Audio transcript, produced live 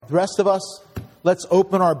The rest of us, let's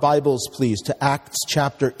open our Bibles, please, to Acts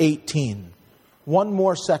chapter 18. One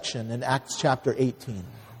more section in Acts chapter 18.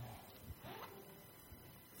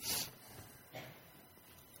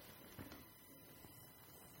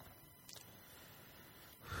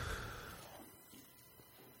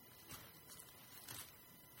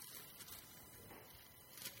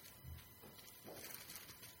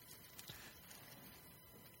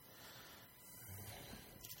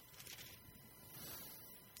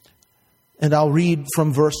 And I'll read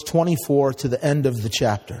from verse 24 to the end of the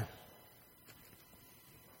chapter.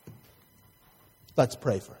 Let's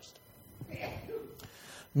pray first.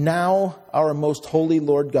 Now, our most holy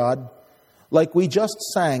Lord God, like we just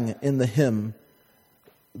sang in the hymn,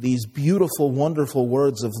 these beautiful, wonderful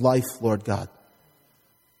words of life, Lord God,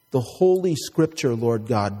 the Holy Scripture, Lord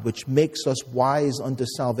God, which makes us wise unto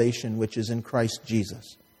salvation, which is in Christ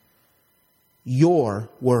Jesus. Your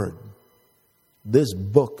word. This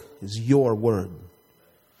book is your word.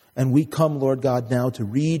 And we come, Lord God, now to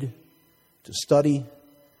read, to study,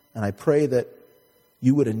 and I pray that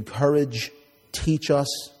you would encourage, teach us,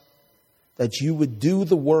 that you would do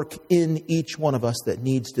the work in each one of us that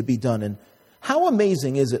needs to be done. And how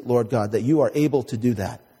amazing is it, Lord God, that you are able to do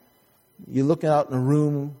that? You're looking out in a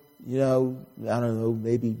room, I don't know,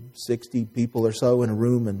 maybe 60 people or so in a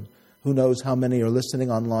room, and who knows how many are listening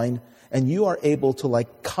online. And you are able to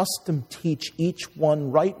custom teach each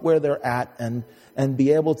one right where they're at and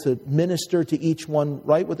be able to minister to each one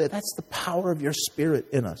right with it. That's the power of your Spirit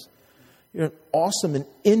in us. You're an awesome and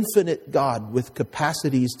infinite God with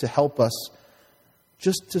capacities to help us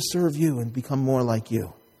just to serve you and become more like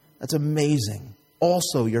you. That's amazing.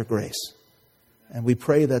 Also your grace. And we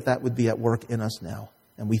pray that that would be at work in us now.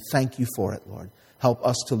 And we thank you for it, Lord. Help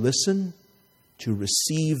us to listen, to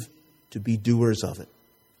receive, to be doers of it.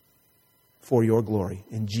 For your glory.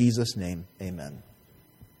 In Jesus' name, amen.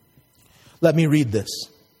 Let me read this.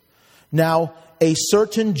 Now, a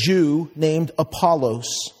certain Jew named Apollos,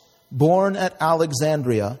 born at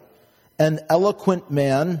Alexandria, an eloquent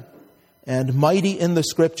man and mighty in the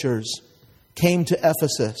Scriptures, came to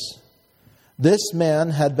Ephesus. This man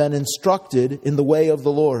had been instructed in the way of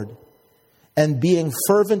the Lord, and being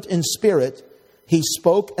fervent in spirit, he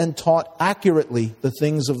spoke and taught accurately the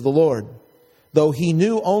things of the Lord, though he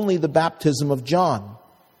knew only the baptism of John.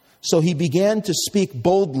 So he began to speak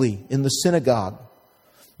boldly in the synagogue.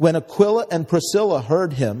 When Aquila and Priscilla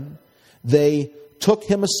heard him, they took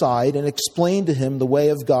him aside and explained to him the way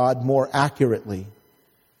of God more accurately.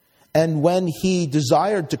 And when he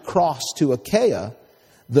desired to cross to Achaia,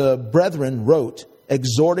 the brethren wrote,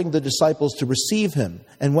 exhorting the disciples to receive him.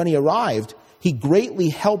 And when he arrived, he greatly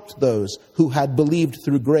helped those who had believed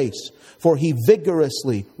through grace. For he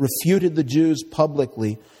vigorously refuted the Jews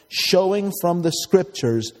publicly, showing from the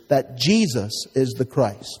Scriptures that Jesus is the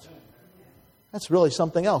Christ. That's really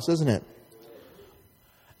something else, isn't it?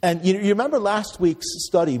 And you remember last week's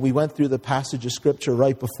study, we went through the passage of Scripture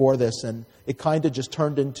right before this, and it kind of just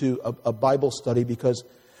turned into a Bible study because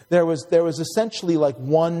there was essentially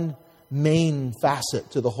one main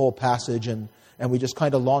facet to the whole passage, and we just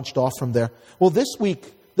kind of launched off from there. Well, this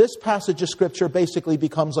week, this passage of Scripture basically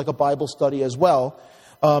becomes like a Bible study as well.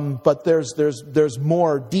 But there's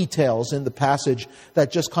more details in the passage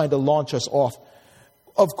that just kind of launch us off.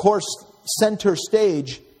 Of course, center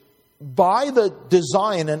stage, by the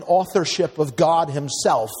design and authorship of God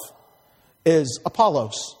himself, is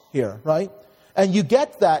Apollos here, right? And you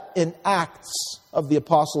get that in Acts of the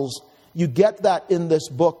Apostles. You get that in this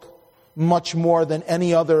book much more than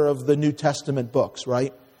any other of the New Testament books,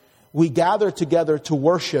 right? We gather together to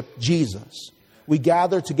worship Jesus. We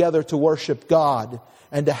gather together to worship God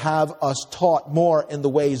and to have us taught more in the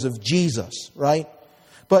ways of Jesus, right?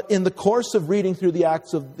 But in the course of reading through the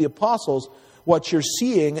Acts of the Apostles, what you're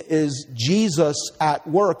seeing is Jesus at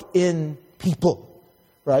work in people,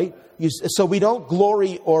 right? So we don't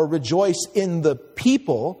glory or rejoice in the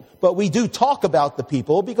people, but we do talk about the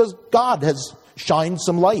people because God has shined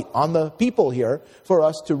some light on the people here for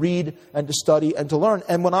us to read and to study and to learn.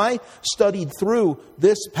 And when I studied through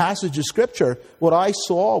this passage of Scripture, what I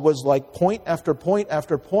saw was point after point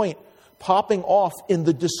after point popping off in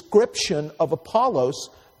the description of Apollos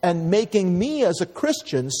and making me as a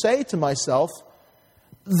Christian say to myself,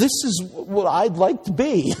 this is what I'd like to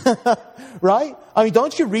be, right? I mean,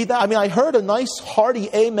 don't you read that? I mean, I heard a nice hearty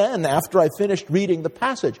amen after I finished reading the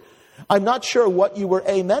passage. I'm not sure what you were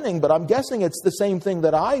amening, but I'm guessing it's the same thing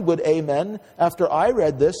that I would amen after I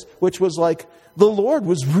read this, which was the Lord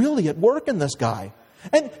was really at work in this guy.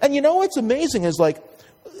 And you know what's amazing is I'm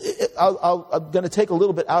going to take a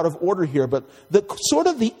little bit out of order here, but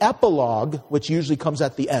the epilogue, which usually comes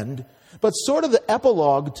at the end, But sort of the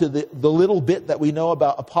epilogue to the little bit that we know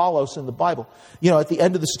about Apollos in the Bible. At the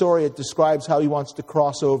end of the story, it describes how he wants to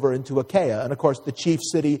cross over into Achaia. And of course, the chief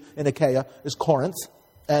city in Achaia is Corinth.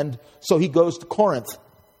 And so he goes to Corinth.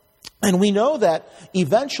 And we know that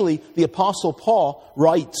eventually the Apostle Paul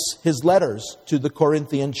writes his letters to the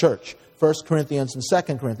Corinthian church. 1 Corinthians and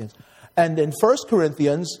 2 Corinthians. And in 1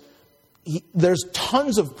 Corinthians, there's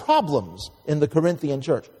tons of problems in the Corinthian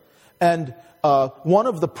church. And one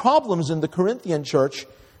of the problems in the Corinthian church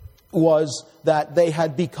was that they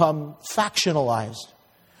had become factionalized.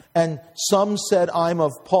 And some said, I'm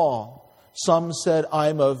of Paul. Some said,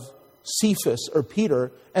 I'm of Cephas or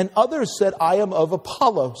Peter. And others said, I am of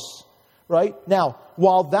Apollos. Right? Now,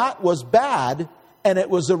 while that was bad, and it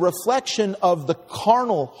was a reflection of the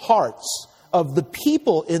carnal hearts of the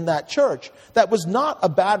people in that church, that was not a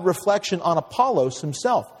bad reflection on Apollos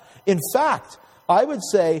himself. In fact, I would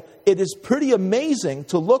say it is pretty amazing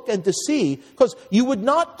to look and to see, because you would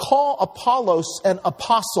not call Apollos an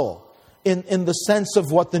apostle in the sense of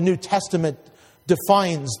what the New Testament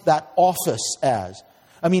defines that office as.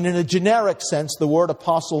 I mean, in a generic sense, the word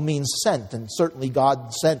apostle means sent, and certainly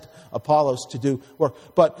God sent Apollos to do work.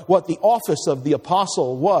 But what the office of the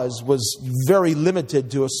apostle was very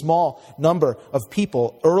limited to a small number of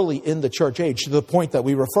people early in the church age, to the point that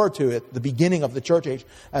we refer to at the beginning of the church age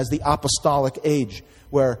as the apostolic age,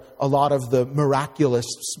 where a lot of the miraculous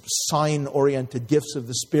sign-oriented gifts of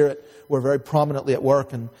the Spirit were very prominently at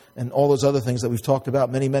work, and all those other things that we've talked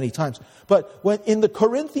about many, many times. But when in the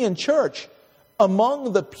Corinthian church,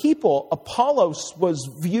 among the people, Apollos was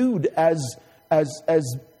viewed as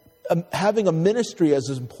having a ministry as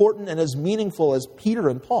important and as meaningful as Peter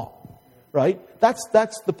and Paul, right? That's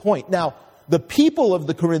the point. Now, the people of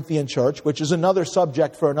the Corinthian church, which is another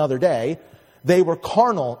subject for another day, they were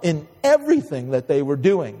carnal in everything that they were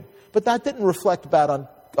doing. But that didn't reflect bad on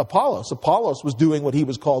Apollos. Apollos was doing what he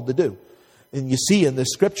was called to do. And you see in the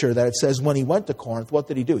scripture that it says when he went to Corinth, what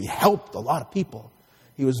did he do? He helped a lot of people.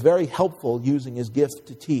 He was very helpful using his gift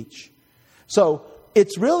to teach. So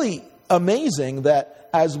it's really amazing that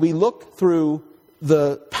as we look through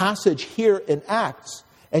the passage here in Acts,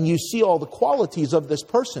 and you see all the qualities of this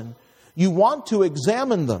person, you want to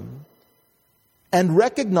examine them and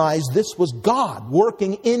recognize this was God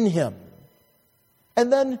working in him.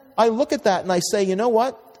 And then I look at that and I say, you know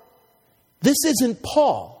what? This isn't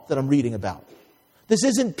Paul that I'm reading about. This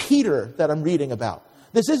isn't Peter that I'm reading about.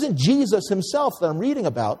 This isn't Jesus himself that I'm reading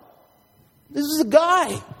about. This is a guy.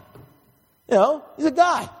 He's a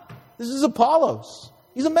guy. This is Apollos.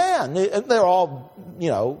 He's a man. They're all,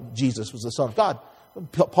 Jesus was the Son of God.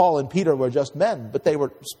 Paul and Peter were just men, but they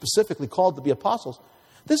were specifically called to be apostles.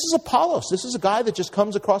 This is Apollos. This is a guy that just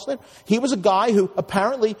comes across later. He was a guy who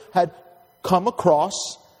apparently had come across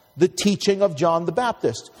the teaching of John the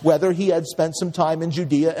Baptist, whether he had spent some time in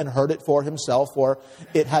Judea and heard it for himself, or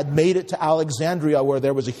it had made it to Alexandria, where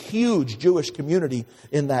there was a huge Jewish community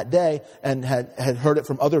in that day, and had heard it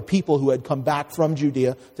from other people who had come back from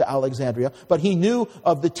Judea to Alexandria. But he knew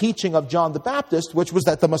of the teaching of John the Baptist, which was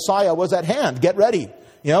that the Messiah was at hand. Get ready.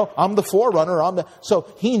 I'm the forerunner.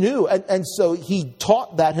 So he knew, and so he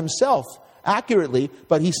taught that himself accurately,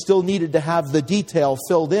 but he still needed to have the detail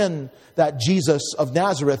filled in that Jesus of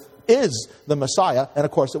Nazareth is the Messiah. And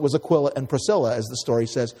of course, it was Aquila and Priscilla, as the story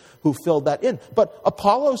says, who filled that in. But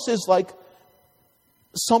Apollos is like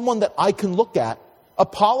someone that I can look at.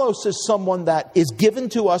 Apollos is someone that is given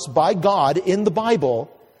to us by God in the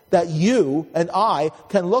Bible, that you and I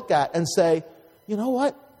can look at and say, you know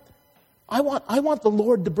what? I want the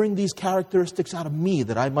Lord to bring these characteristics out of me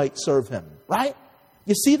that I might serve him. Right?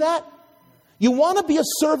 You see that? You want to be a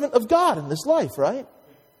servant of God in this life, right?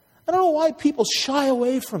 I don't know why people shy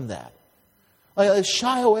away from that. Like,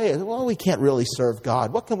 shy away. Well, we can't really serve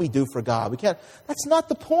God. What can we do for God? We can't. That's not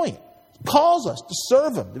the point. He calls us to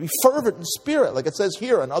serve him, to be fervent in spirit, like it says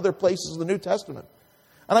here and other places in the New Testament.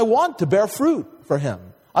 And I want to bear fruit for him.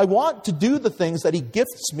 I want to do the things that he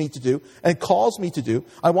gifts me to do and calls me to do.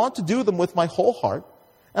 I want to do them with my whole heart.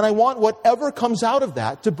 And I want whatever comes out of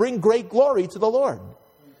that to bring great glory to the Lord.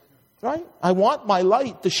 Right? I want my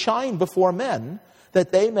light to shine before men,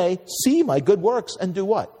 that they may see my good works and do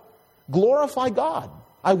what? Glorify God.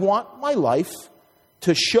 I want my life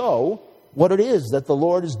to show what it is that the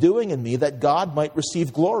Lord is doing in me, that God might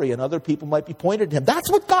receive glory and other people might be pointed to him. That's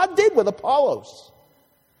what God did with Apollos.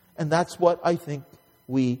 And that's what I think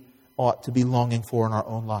we ought to be longing for in our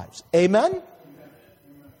own lives. Amen?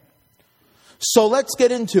 So let's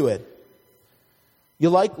get into it. You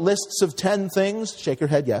like lists of 10 things? Shake your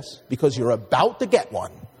head yes, because you're about to get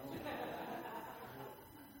one.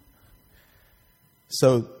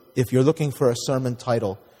 So if you're looking for a sermon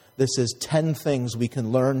title, This is 10 things we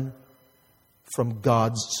can learn from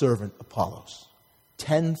God's servant Apollos.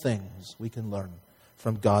 10 things we can learn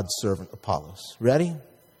from God's servant Apollos. Ready?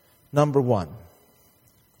 Number 1.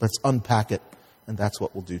 Let's unpack it, and that's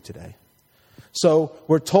what we'll do today. So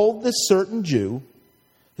we're told this certain Jew,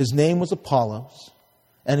 his name was Apollos,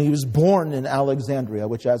 and he was born in Alexandria,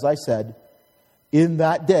 which, as I said, in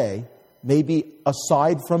that day, maybe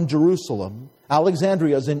aside from Jerusalem,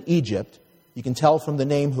 Alexandria is in Egypt. You can tell from the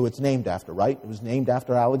name who it's named after, right? It was named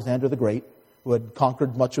after Alexander the Great, who had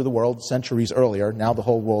conquered much of the world centuries earlier. Now the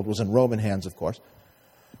whole world was in Roman hands, of course.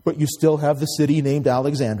 But you still have the city named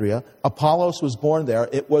Alexandria. Apollos was born there.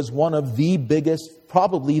 It was one of the biggest,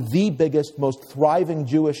 probably the biggest, most thriving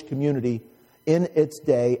Jewish community in its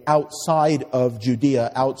day outside of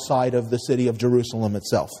Judea, outside of the city of Jerusalem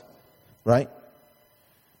itself. Right?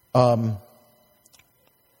 The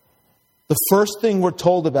first thing we're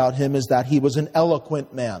told about him is that he was an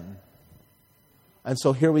eloquent man. And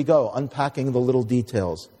so here we go, unpacking the little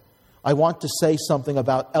details. I want to say something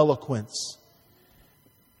about eloquence.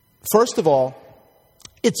 First of all,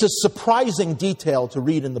 it's a surprising detail to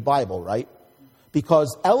read in the Bible, right?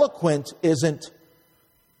 Because eloquent isn't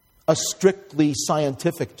a strictly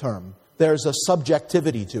scientific term. There's a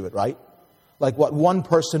subjectivity to it, right? Like what one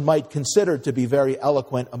person might consider to be very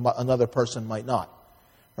eloquent, another person might not,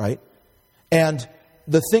 right? And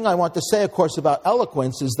the thing I want to say, of course, about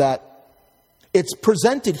eloquence is that it's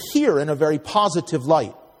presented here in a very positive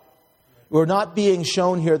light. We're not being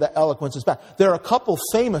shown here that eloquence is bad. There are a couple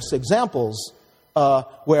famous examples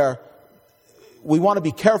where we want to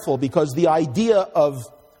be careful because the idea of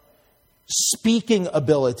speaking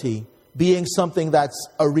ability being something that's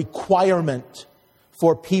a requirement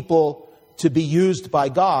for people to be used by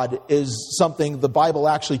God is something the Bible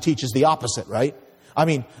actually teaches the opposite, right? I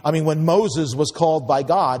mean, when Moses was called by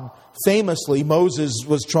God, famously, Moses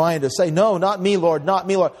was trying to say, no, not me, Lord, not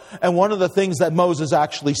me, Lord. And one of the things that Moses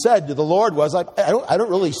actually said to the Lord was, I don't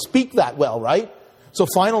really speak that well, right? So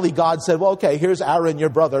finally God said, well, okay, here's Aaron, your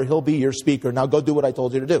brother. He'll be your speaker. Now go do what I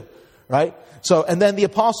told you to do, right? So, and then the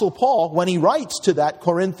Apostle Paul, when he writes to that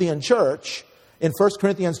Corinthian church, in 1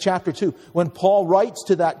 Corinthians chapter 2, when Paul writes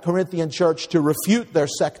to that Corinthian church to refute their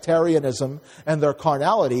sectarianism and their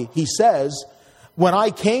carnality, he says, when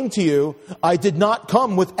I came to you, I did not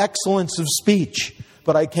come with excellence of speech,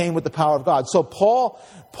 but I came with the power of God. So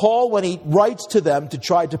Paul, when he writes to them to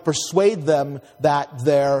try to persuade them that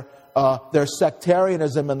their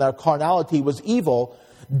sectarianism and their carnality was evil,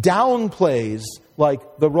 downplays like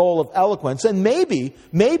the role of eloquence. And maybe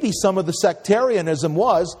some of the sectarianism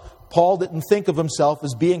was Paul didn't think of himself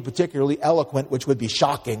as being particularly eloquent, which would be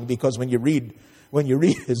shocking because when you read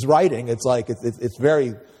his writing, it's like it's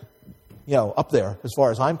very, up there as far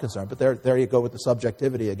as I'm concerned. But there you go with the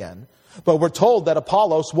subjectivity again. But we're told that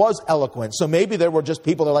Apollos was eloquent. So maybe there were just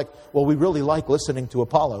people that are like, well, we really like listening to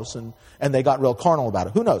Apollos, and they got real carnal about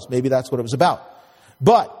it. Who knows? Maybe that's what it was about.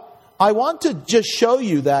 But I want to just show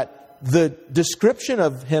you that the description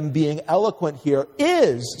of him being eloquent here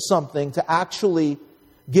is something to actually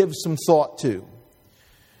give some thought to.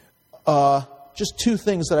 Just two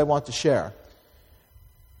things that I want to share.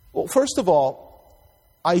 Well, first of all,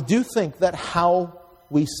 I do think that how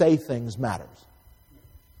we say things matters.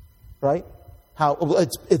 Right?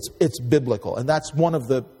 It's biblical. And that's one of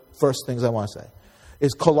the first things I want to say.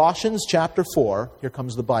 Is Colossians chapter 4. Here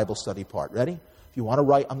comes the Bible study part. Ready? If you want to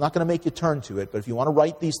write, I'm not going to make you turn to it, but if you want to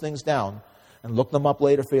write these things down and look them up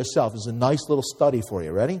later for yourself, it's a nice little study for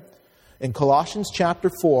you. Ready? In Colossians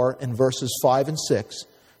chapter 4 and verses 5 and 6,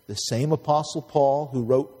 the same Apostle Paul who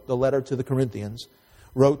wrote the letter to the Corinthians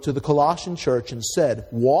wrote to the Colossian church and said,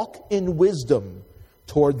 walk in wisdom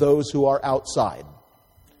toward those who are outside.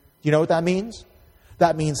 Do you know what that means?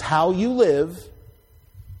 That means how you live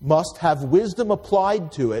must have wisdom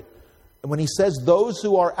applied to it. And when he says those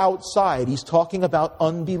who are outside, he's talking about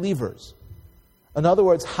unbelievers. In other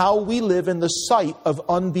words, how we live in the sight of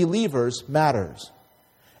unbelievers matters.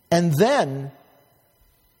 And then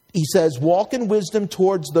he says, walk in wisdom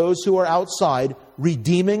towards those who are outside,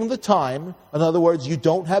 redeeming the time. In other words, you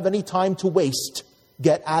don't have any time to waste.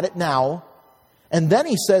 Get at it now. And then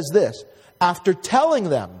he says this, after telling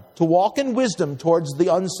them to walk in wisdom towards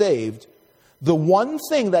the unsaved, the one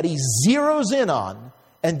thing that he zeroes in on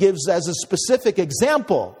and gives as a specific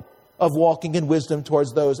example of walking in wisdom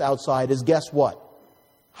towards those outside is, guess what?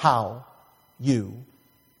 How you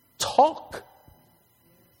talk.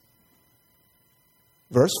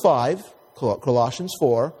 Verse 5, Colossians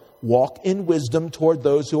 4, walk in wisdom toward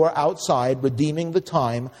those who are outside, redeeming the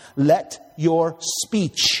time. Let your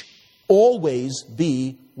speech always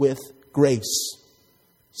be with grace.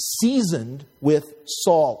 seasoned with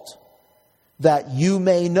salt, that you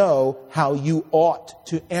may know how you ought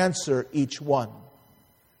to answer each one.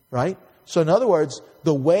 Right? So in other words,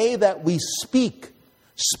 the way that we speak,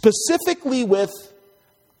 specifically with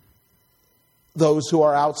those who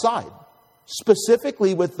are outside,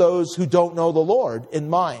 specifically with those who don't know the Lord in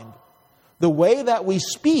mind, the way that we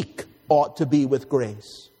speak ought to be with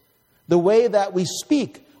grace. The way that we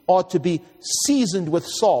speak ought to be seasoned with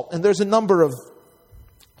salt. And there's a number of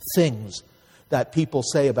things that people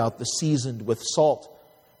say about the seasoned with salt.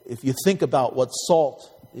 If you think about what salt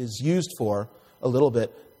is used for a little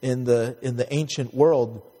bit, in the ancient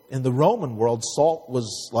world, in the Roman world, salt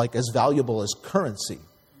was like as valuable as currency,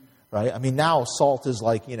 right? I mean, now salt is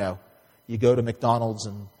like, you go to McDonald's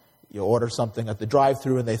and you order something at the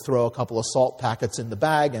drive-thru and they throw a couple of salt packets in the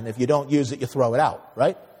bag, and if you don't use it, you throw it out,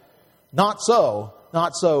 right? Not so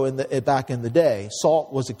back in the day.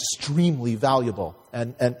 Salt was extremely valuable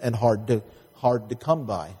and hard to come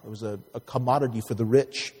by. It was a commodity for the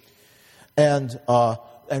rich. And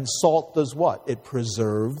salt does what? It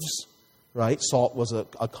preserves, right? Salt was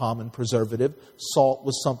a common preservative. Salt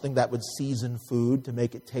was something that would season food to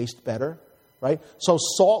make it taste better, right? So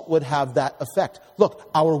salt would have that effect. Look,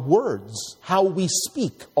 our words, how we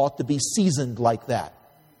speak, ought to be seasoned like that.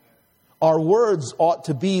 Our words ought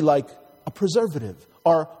to be like a preservative.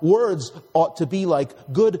 Our words ought to be like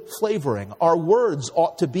good flavoring. Our words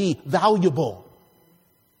ought to be valuable,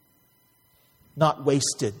 not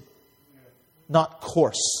wasted, not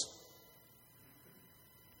coarse,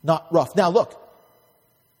 not rough. Now look,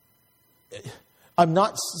 I'm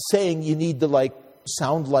not saying you need to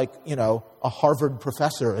sound like, a Harvard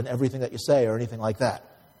professor in everything that you say or anything like that.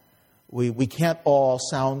 We can't all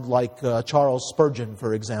sound like Charles Spurgeon,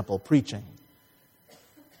 for example, preaching.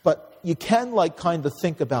 But you can kind of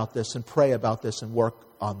think about this and pray about this and work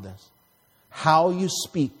on this. How you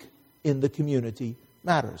speak in the community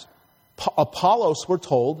matters. Apollos, we're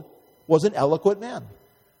told, was an eloquent man.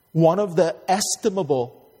 One of the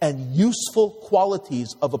estimable and useful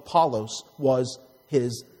qualities of Apollos was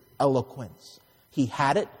his eloquence. He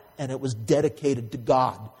had it, and it was dedicated to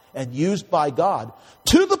God and used by God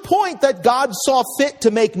to the point that God saw fit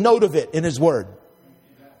to make note of it in His Word.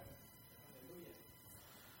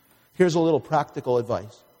 Here's a little practical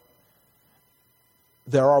advice.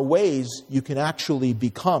 There are ways you can actually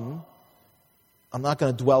become, I'm not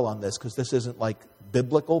going to dwell on this because this isn't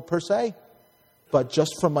biblical per se, but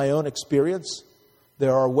just from my own experience,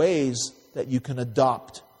 there are ways that you can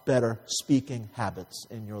adopt better speaking habits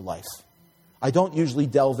in your life. I don't usually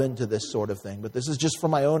delve into this sort of thing, but this is just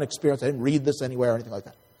from my own experience. I didn't read this anywhere or anything like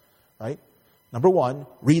that. Right? Number one,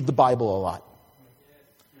 read the Bible a lot.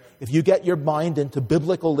 If you get your mind into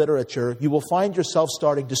biblical literature, you will find yourself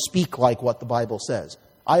starting to speak like what the Bible says.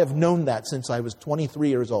 I have known that since I was 23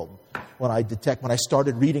 years old, when I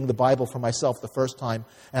started reading the Bible for myself the first time,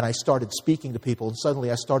 and I started speaking to people, and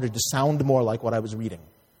suddenly I started to sound more like what I was reading.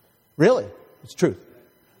 Really? It's true.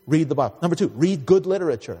 Read the Bible. Number two, read good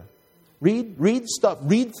literature. Read stuff.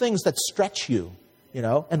 Read things that stretch you,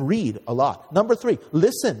 and read a lot. Number three,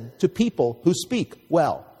 listen to people who speak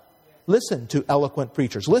well. Listen to eloquent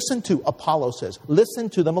preachers. Listen to Apollos. Listen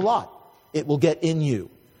to them a lot. It will get in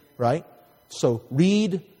you, right? So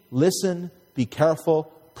read, listen, be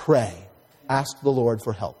careful, pray. Ask the Lord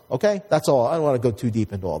for help. Okay? That's all. I don't want to go too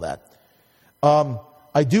deep into all that.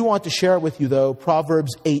 I do want to share with you, though,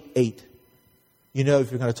 Proverbs 8:8.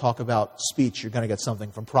 If you're going to talk about speech, you're going to get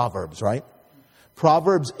something from Proverbs, right?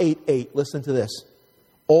 Proverbs 8:8. Listen to this.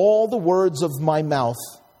 All the words of my mouth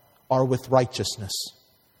are with righteousness.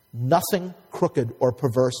 Nothing crooked or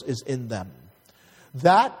perverse is in them.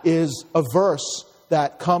 That is a verse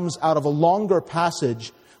that comes out of a longer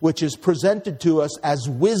passage which is presented to us as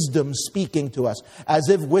wisdom speaking to us, as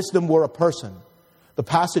if wisdom were a person. The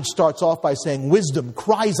passage starts off by saying, wisdom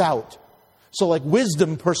cries out. So like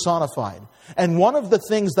wisdom personified. And one of the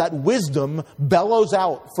things that wisdom bellows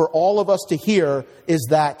out for all of us to hear is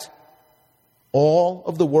that all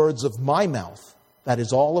of the words of my mouth, that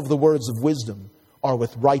is all of the words of wisdom, are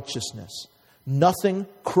with righteousness. Nothing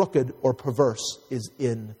crooked or perverse is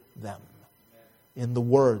in them. In the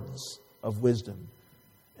words of wisdom.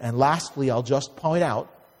 And lastly, I'll just point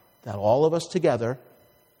out that all of us together,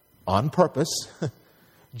 on purpose,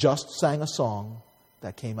 just sang a song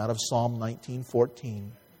that came out of Psalm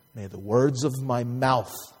 19:14. May the words of my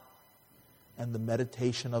mouth and the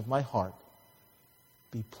meditation of my heart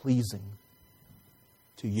be pleasing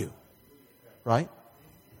to you. Right?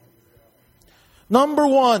 Number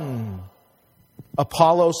one,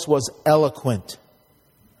 Apollos was eloquent.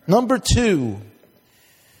 Number two,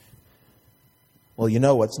 well, you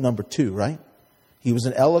know what's number two, right? He was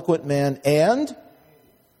an eloquent man and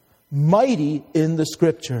mighty in the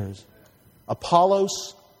Scriptures.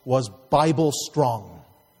 Apollos was Bible strong.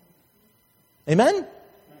 Amen?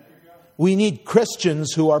 We need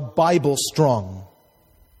Christians who are Bible strong.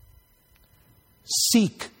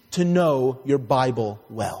 Seek to know your Bible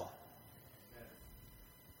well.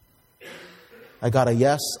 I got a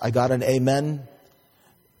yes, I got an amen.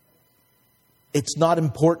 It's not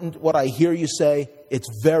important what I hear you say. It's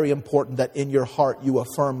very important that in your heart you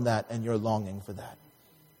affirm that and you're longing for that.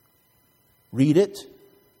 Read it,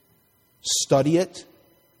 study it,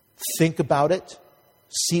 think about it,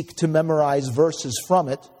 seek to memorize verses from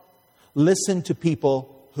it, listen to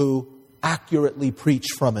people who accurately preach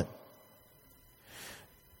from it.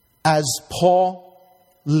 As Paul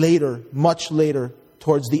later, much later,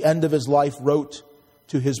 towards the end of his life, wrote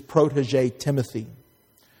to his protege Timothy,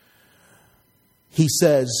 he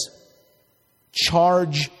says,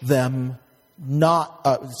 charge them not,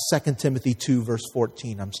 2 Timothy 2 verse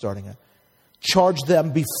 14, I'm starting at. Charge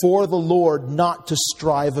them before the Lord not to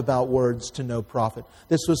strive about words to no profit.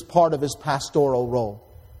 This was part of his pastoral role.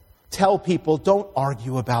 Tell people, don't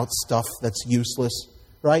argue about stuff that's useless,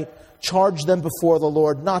 right? Charge them before the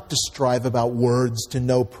Lord not to strive about words to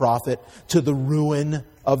no profit, to the ruin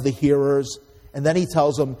of the hearers. And then he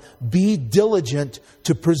tells them, be diligent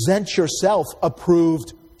to present yourself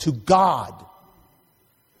approved to God.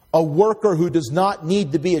 A worker who does not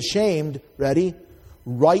need to be ashamed, ready?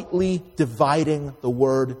 Rightly dividing the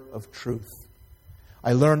word of truth.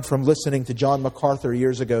 I learned from listening to John MacArthur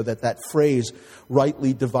years ago that phrase,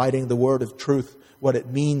 rightly dividing the word of truth, what it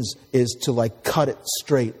means is to cut it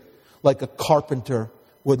straight. Like a carpenter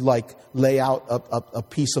would lay out a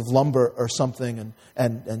piece of lumber or something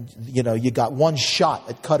and you got one shot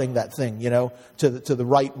at cutting that thing, to the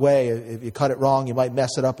right way. If you cut it wrong, you might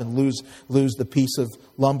mess it up and lose the piece of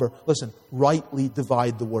lumber. Listen, rightly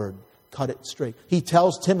divide the word. Cut it straight. He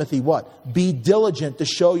tells Timothy what? Be diligent to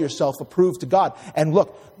show yourself approved to God. And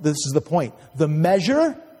look, this is the point. The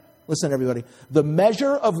measure, listen everybody, the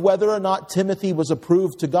measure of whether or not Timothy was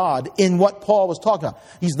approved to God in what Paul was talking about.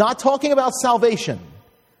 He's not talking about salvation.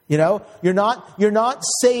 You're not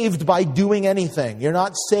saved by doing anything. You're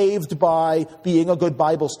not saved by being a good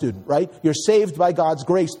Bible student, right? You're saved by God's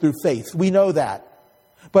grace through faith. We know that.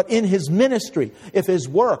 But in his ministry, if his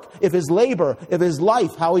work, if his labor, if his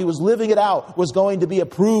life, how he was living it out was going to be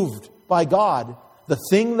approved by God, the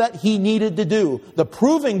thing that he needed to do, the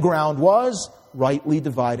proving ground was rightly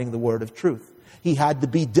dividing the word of truth. He had to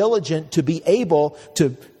be diligent to be able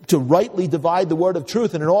to rightly divide the word of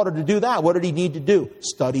truth. And in order to do that, what did he need to do?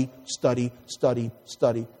 Study, study, study,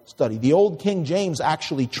 study, study. The old King James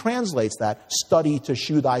actually translates that, study to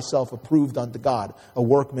shew thyself approved unto God, a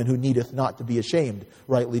workman who needeth not to be ashamed,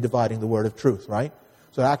 rightly dividing the word of truth, right?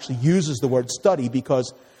 So it actually uses the word study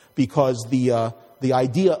because the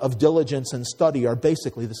idea of diligence and study are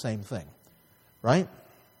basically the same thing, right?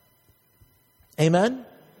 Amen?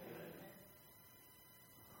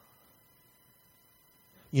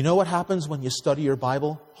 You know what happens when you study your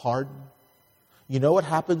Bible hard? You know what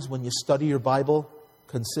happens when you study your Bible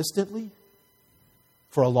consistently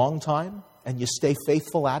for a long time and you stay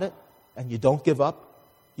faithful at it and you don't give up,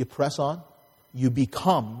 you press on, you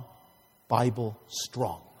become Bible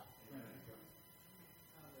strong.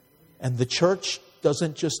 And the church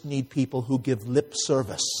doesn't just need people who give lip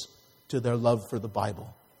service to their love for the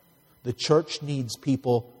Bible. The church needs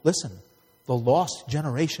people, listen, the lost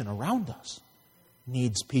generation around us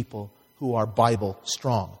needs people who are Bible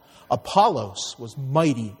strong. Apollos was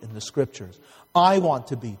mighty in the Scriptures. I want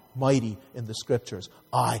to be mighty in the Scriptures.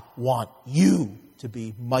 I want you to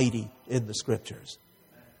be mighty in the Scriptures.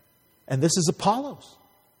 And this is Apollos.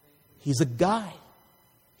 He's a guy.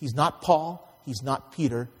 He's not Paul. He's not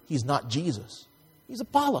Peter. He's not Jesus. He's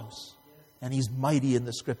Apollos. And he's mighty in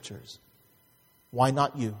the Scriptures. Why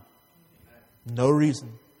not you? No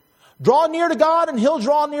reason. Draw near to God and He'll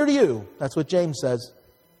draw near to you. That's what James says.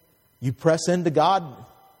 You press into God,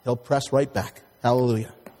 He'll press right back.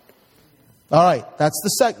 Hallelujah. All right, that's the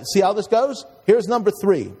second. See how this goes? Here's number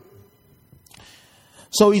 3.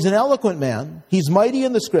 So he's an eloquent man. He's mighty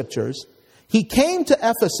in the Scriptures. He came to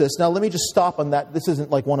Ephesus. Now let me just stop on that. This isn't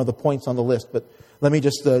like one of the points on the list, but let me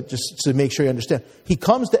just to make sure you understand. He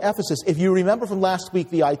comes to Ephesus. If you remember from last week,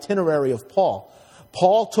 the itinerary of Paul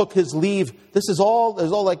took his leave. There's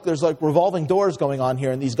revolving doors going on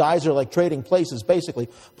here, and these guys are trading places, basically.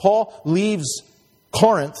 Paul leaves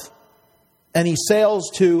Corinth, and he sails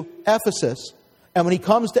to Ephesus. And when he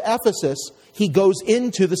comes to Ephesus, he goes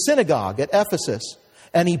into the synagogue at Ephesus.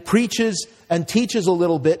 And he preaches and teaches a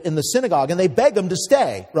little bit in the synagogue. And they beg him to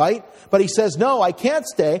stay, right? But he says, no, I can't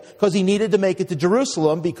stay, because he needed to make it to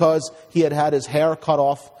Jerusalem because he had had his hair cut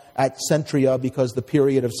off at Centria because the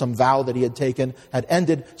period of some vow that he had taken had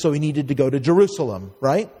ended. So he needed to go to Jerusalem,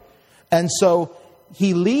 right? And so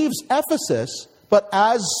he leaves Ephesus, but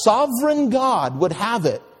as sovereign God would have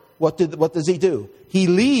it, what does he do? He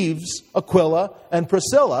leaves Aquila and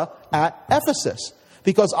Priscilla at Ephesus.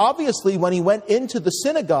 Because obviously when he went into the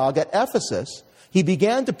synagogue at Ephesus, he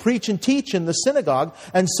began to preach and teach in the synagogue,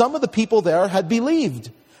 and some of the people there had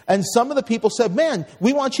believed. And some of the people said, man,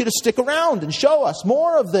 we want you to stick around and show us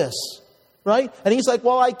more of this, right? And he's like,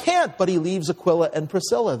 well, I can't, but he leaves Aquila and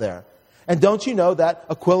Priscilla there. And don't you know that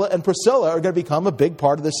Aquila and Priscilla are going to become a big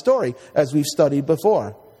part of this story, as we've studied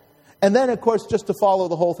before. And then, of course, just to follow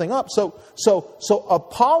the whole thing up, so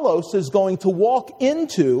Apollos is going to walk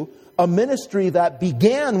into a ministry that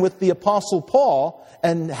began with the Apostle Paul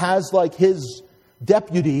and has like his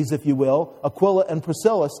deputies, if you will, Aquila and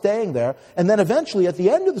Priscilla staying there. And then eventually, at the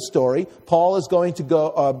end of the story, Apollos is going to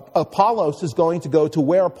go to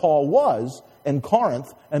where Paul was in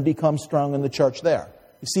Corinth and become strong in the church there.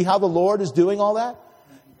 You see how the Lord is doing all that?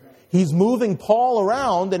 He's moving Paul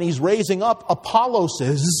around and he's raising up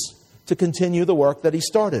Apolloses to continue the work that he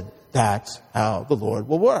started. That's how the Lord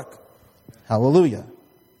will work. Hallelujah.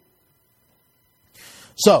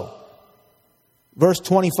 So, verse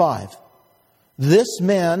 25. This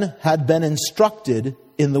man had been instructed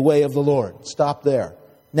in the way of the Lord. Stop there.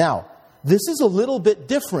 Now, this is a little bit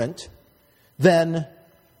different than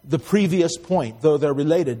the previous point, though they're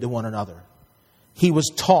related to one another. He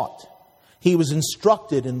was taught. He was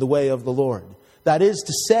instructed in the way of the Lord. That is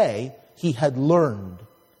to say, he had learned,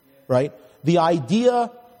 right? The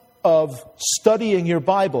idea of studying your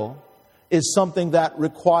Bible is something that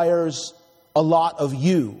requires a lot of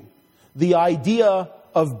you. The idea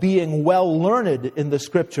of being well learned in the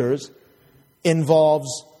Scriptures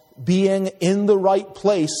involves being in the right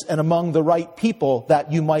place and among the right people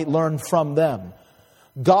that you might learn from them.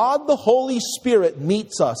 God, the Holy Spirit,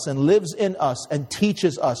 meets us and lives in us and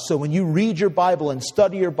teaches us. So when you read your Bible and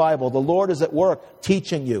study your Bible, the Lord is at work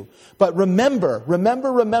teaching you. But remember,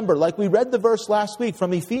 like we read the verse last week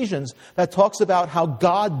from Ephesians that talks about how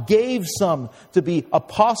God gave some to be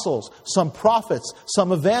apostles, some prophets,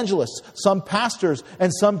 some evangelists, some pastors,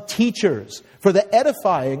 and some teachers for the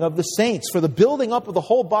edifying of the saints, for the building up of the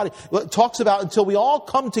whole body. It talks about until we all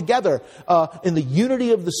come together in the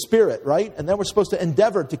unity of the Spirit, right? And then we're supposed to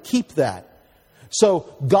endeavor to keep that.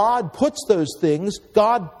 So God puts those things,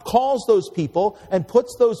 God calls those people and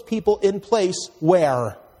puts those people in place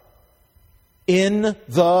where? In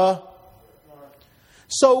the...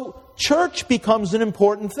 So church becomes an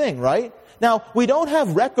important thing, right? Now, we don't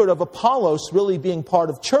have record of Apollos really being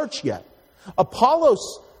part of church yet.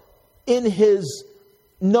 Apollos, in his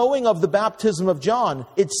knowing of the baptism of John,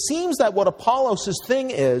 it seems that what Apollos' thing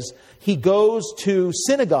is, he goes to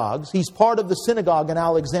synagogues. He's part of the synagogue in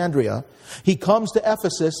Alexandria. He comes to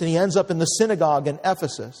Ephesus and he ends up in the synagogue in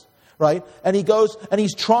Ephesus, right? And he goes and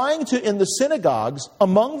he's trying to, in the synagogues,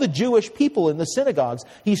 among the Jewish people in the synagogues,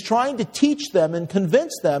 he's trying to teach them and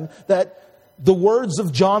convince them that the words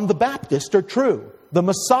of John the Baptist are true. The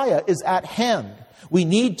Messiah is at hand. We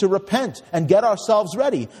need to repent and get ourselves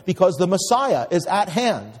ready because the Messiah is at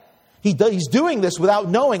hand. He's doing this without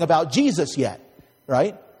knowing about Jesus yet,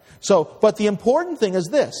 right? So, but the important thing is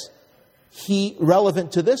this.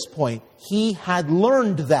 Relevant to this point, he had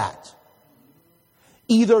learned that.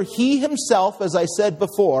 Either he himself, as I said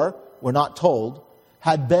before, we're not told,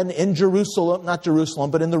 had been in Jerusalem, not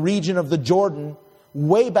Jerusalem, but in the region of the Jordan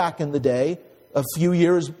way back in the day, a few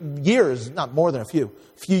years, not more than a few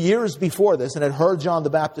years before this, and had heard John the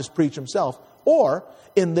Baptist preach himself, or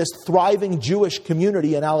in this thriving Jewish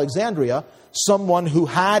community in Alexandria, someone who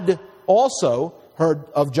had also heard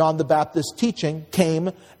of John the Baptist's teaching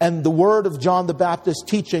came, and the word of John the Baptist's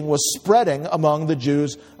teaching was spreading among the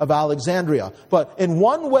Jews of Alexandria. But in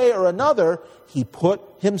one way or another, he put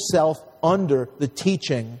himself under the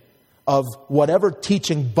teaching of whatever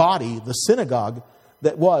teaching body, the synagogue,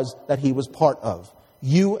 that he was part of.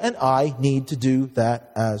 You and I need to do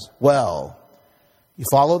that as well. You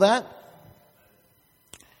follow that?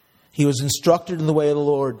 He was instructed in the way of the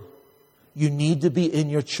Lord. You need to be in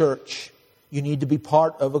your church. You need to be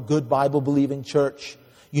part of a good Bible-believing church.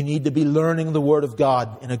 You need to be learning the Word of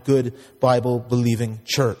God in a good Bible-believing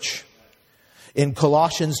church. In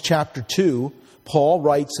Colossians chapter 2, Paul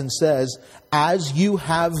writes and says, As you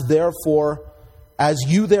therefore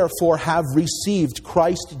have received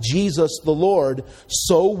Christ Jesus the Lord,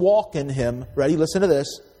 so walk in Him. Ready? Listen to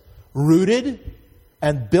this. Rooted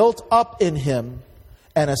and built up in Him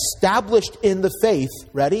and established in the faith,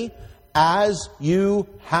 ready, as you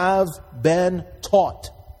have been taught,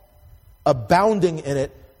 abounding in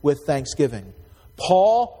it with thanksgiving.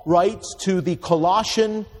 Paul writes to the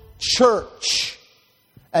Colossian church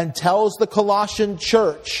and tells the Colossian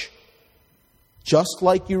church, just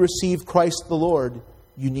like you received Christ the Lord,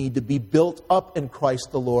 you need to be built up in Christ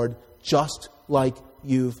the Lord, just like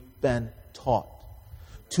you've been taught.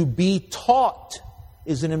 To be taught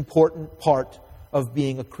is an important part of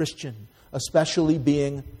being a Christian, especially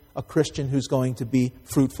being a Christian who's going to be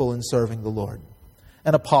fruitful in serving the Lord.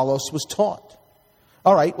 And Apollos was taught.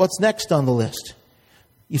 All right, what's next on the list?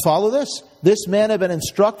 You follow this? This man had been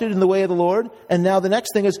instructed in the way of the Lord, and now the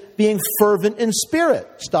next thing is being fervent in spirit.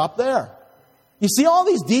 Stop there. You see all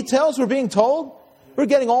these details we're being told? We're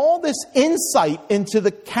getting all this insight into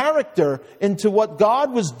the character, into what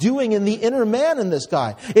God was doing in the inner man in this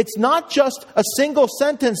guy. It's not just a single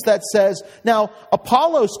sentence that says, now,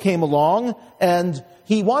 Apollos came along and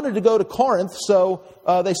he wanted to go to Corinth, so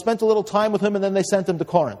they spent a little time with him and then they sent him to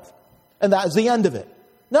Corinth. And that was the end of it.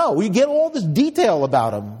 No, we get all this detail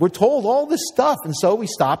about him. We're told all this stuff, and so we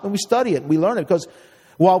stop and we study it and we learn it, because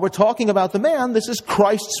while we're talking about the man, this is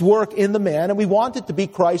Christ's work in the man, and we want it to be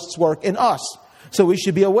Christ's work in us. So we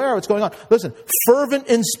should be aware of what's going on. Listen, fervent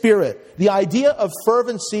in spirit. The idea of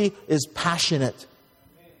fervency is passionate.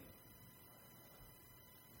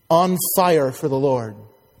 On fire for the Lord.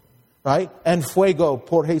 Right? En fuego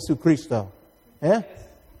por Jesucristo. Eh?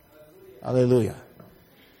 Hallelujah.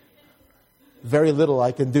 Very little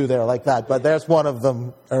I can do there like that, but there's one of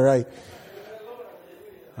them. All right.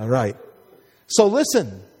 All right. So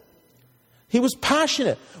listen. He was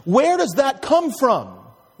passionate. Where does that come from?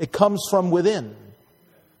 It comes from within.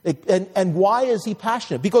 And why is he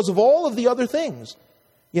passionate? Because of all of the other things.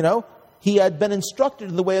 You know, he had been instructed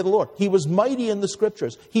in the way of the Lord. He was mighty in the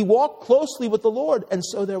Scriptures. He walked closely with the Lord, and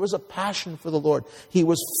so there was a passion for the Lord. He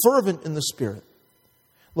was fervent in the Spirit.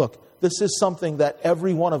 Look, this is something that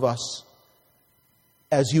every one of us,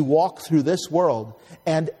 as you walk through this world,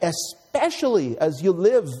 and especially as you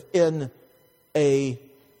live in a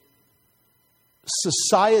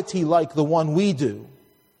society like the one we do,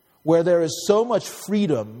 where there is so much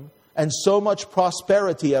freedom and so much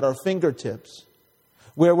prosperity at our fingertips,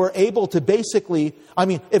 where we're able to basically,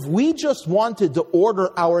 if we just wanted to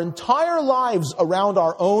order our entire lives around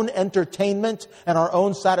our own entertainment and our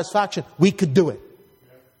own satisfaction, we could do it.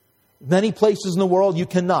 Many places in the world you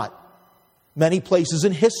cannot. Many places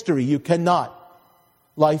in history you cannot.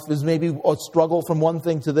 Life is maybe a struggle from one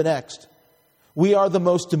thing to the next. We are the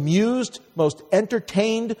most amused, most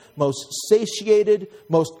entertained, most satiated,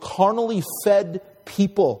 most carnally fed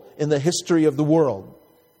people in the history of the world.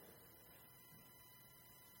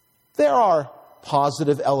 There are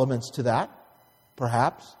positive elements to that,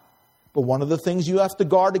 perhaps. But one of the things you have to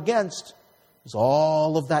guard against is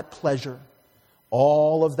all of that pleasure,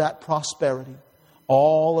 all of that prosperity,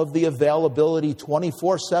 all of the availability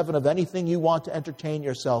 24/7 of anything you want to entertain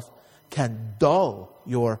yourself can dull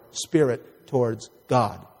your spirit towards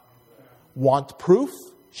God. Want proof?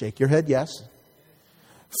 Shake your head, yes.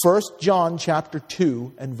 1 John chapter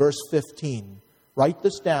 2 and verse 15. Write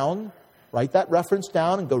this down. Write that reference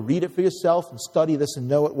down and go read it for yourself and study this and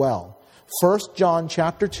know it well. 1 John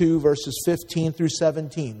chapter 2 verses 15 through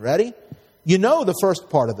 17. Ready? You know the first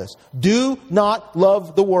part of this. Do not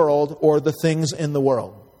love the world or the things in the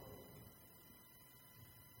world.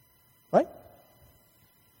 Right?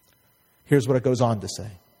 Here's what it goes on to say.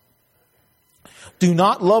 Do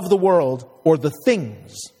not love the world or the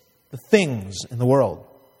things in the world.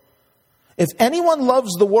 If anyone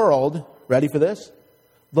loves the world, ready for this?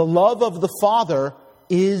 The love of the Father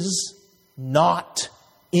is not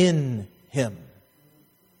in him.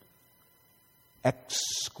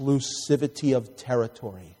 Exclusivity of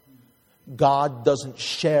territory. God doesn't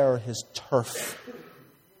share his turf.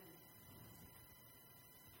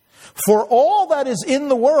 For all that is in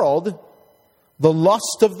the world, the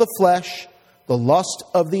lust of the flesh, the lust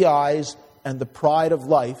of the eyes, and the pride of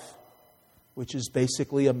life, which is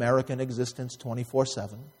basically American existence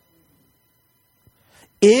 24/7,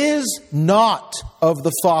 is not of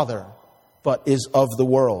the Father, but is of the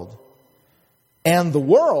world. And the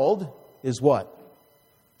world is what?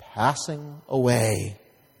 Passing away,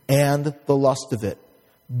 and the lust of it.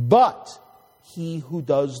 But he who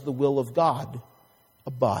does the will of God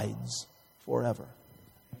abides forever.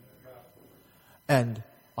 And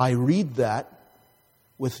I read that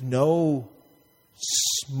with no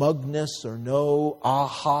smugness or no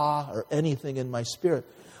aha or anything in my spirit.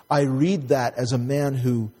 I read that as a man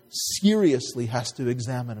who seriously has to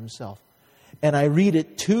examine himself. And I read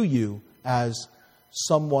it to you as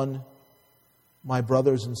someone my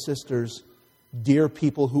brothers and sisters, dear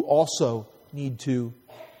people who also need to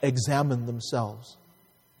examine themselves.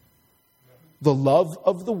 The love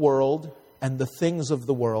of the world and the things of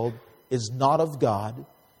the world is not of God.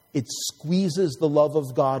 It squeezes the love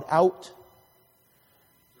of God out.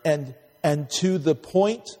 And to the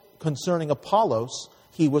point concerning Apollos,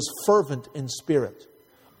 he was fervent in spirit.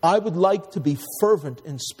 I would like to be fervent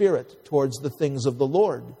in spirit towards the things of the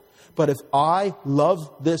Lord. But if I love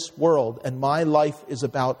this world and my life is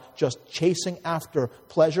about just chasing after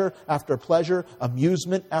pleasure,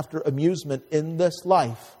 amusement after amusement in this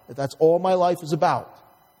life, if that's all my life is about,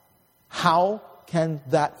 how can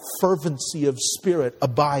that fervency of spirit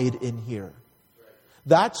abide in here?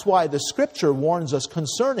 That's why the Scripture warns us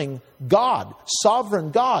concerning God, sovereign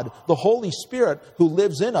God, the Holy Spirit who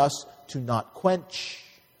lives in us, to not quench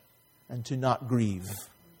and to not grieve.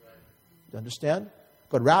 You understand?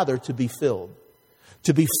 But rather to be filled.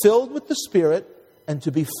 To be filled with the Spirit and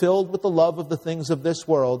to be filled with the love of the things of this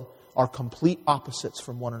world are complete opposites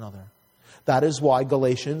from one another. That is why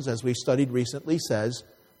Galatians, as we studied recently, says,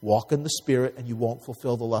 walk in the Spirit and you won't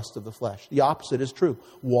fulfill the lust of the flesh. The opposite is true.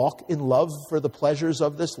 Walk in love for the pleasures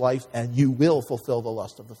of this life and you will fulfill the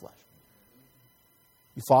lust of the flesh.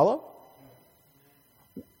 You follow?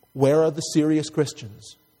 Where are the serious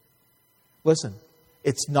Christians? Listen,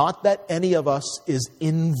 it's not that any of us is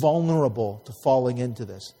invulnerable to falling into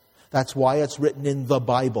this. That's why it's written in the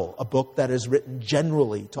Bible, a book that is written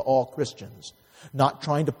generally to all Christians. Not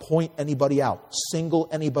trying to point anybody out, single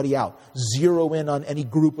anybody out, zero in on any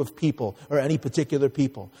group of people or any particular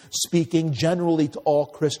people. Speaking generally to all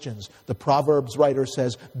Christians. The Proverbs writer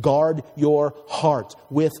says, guard your heart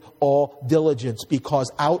with all diligence,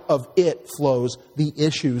 because out of it flows the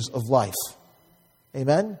issues of life.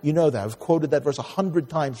 Amen? You know that. I've quoted that verse 100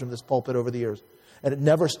 times from this pulpit over the years. And it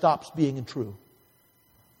never stops being true.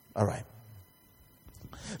 All right.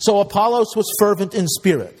 So Apollos was fervent in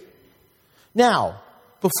spirit. Now,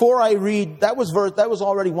 before I read, that was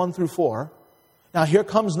already 1 through 4. Now here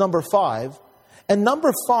comes number 5. And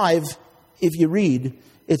number 5, if you read,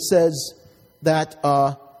 it says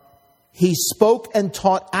that he spoke and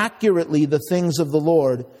taught accurately the things of the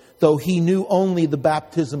Lord, though he knew only the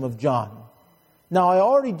baptism of John. Now, I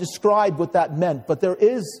already described what that meant, but there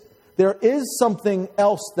is something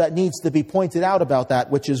else that needs to be pointed out about that,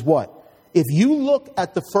 which is what? If you look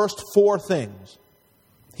at the first 4 things,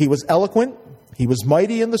 he was eloquent, he was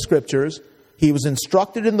mighty in the Scriptures, he was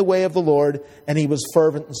instructed in the way of the Lord, and he was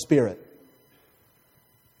fervent in spirit.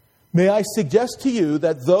 May I suggest to you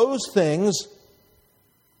that those things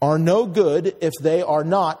are no good if they are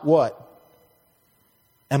not what?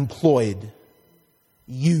 Employed,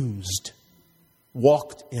 used,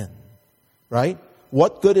 walked in, right?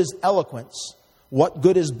 What good is eloquence? What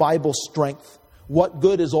good is Bible strength? What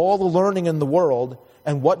good is all the learning in the world?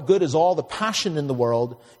 And what good is all the passion in the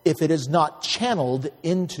world if it is not channeled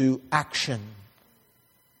into action?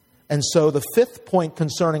 And so the 5th point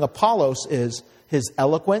concerning Apollos is his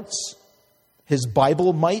eloquence, his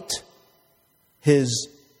Bible might, his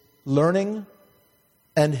learning,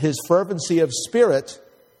 and his fervency of spirit.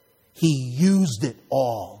 He used it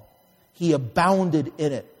all. He abounded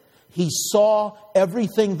in it. He saw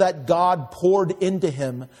everything that God poured into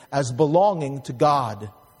him as belonging to God.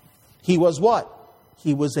 He was what?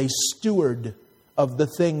 He was a steward of the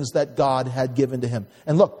things that God had given to him.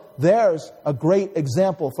 And look, there's a great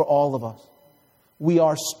example for all of us. We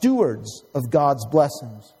are stewards of God's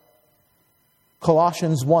blessings.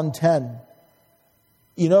 Colossians 1:10.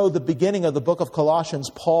 You know, the beginning of the book of Colossians,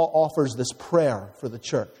 Paul offers this prayer for the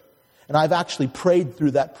church. And I've actually prayed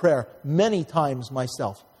through that prayer many times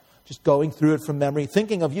myself. Just going through it from memory,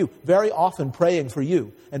 thinking of you, very often praying for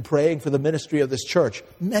you and praying for the ministry of this church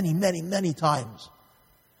many, many, many times.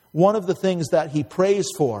 One of the things that he prays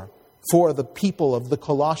for the people of the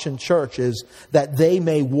Colossian church is that they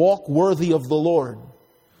may walk worthy of the Lord,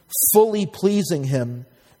 fully pleasing Him,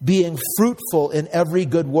 being fruitful in every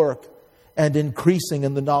good work and increasing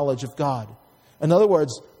in the knowledge of God. In other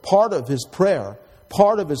words, part of his prayer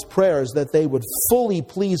is that they would fully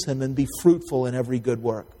please Him and be fruitful in every good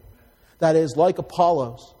work. That is, like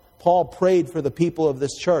Apollos, Paul prayed for the people of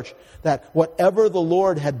this church that whatever the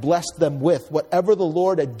Lord had blessed them with, whatever the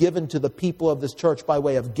Lord had given to the people of this church by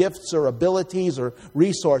way of gifts or abilities or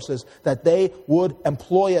resources, that they would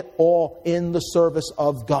employ it all in the service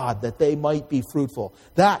of God, that they might be fruitful.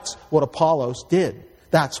 That's what Apollos did.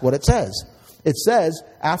 That's what it says. It says,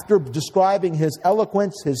 after describing his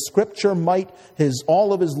eloquence, his scripture might,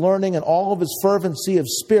 all of his learning, and all of his fervency of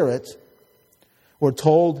spirit, we're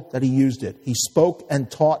told that he used it. He spoke and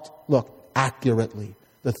taught, accurately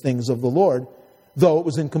the things of the Lord, though it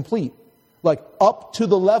was incomplete. like up to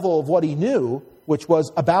the level of what he knew, which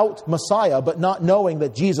was about Messiah, but not knowing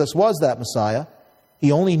that Jesus was that Messiah.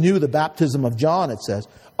 He only knew the baptism of John, it says.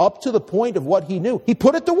 Up to the point of what he knew, he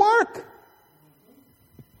put it to work.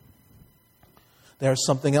 There's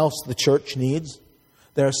something else the church needs.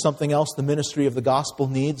 There's something else the ministry of the gospel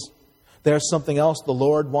needs. There's something else the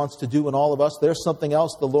Lord wants to do in all of us. There's something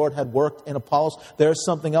else the Lord had worked in Apollos. There's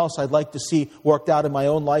something else I'd like to see worked out in my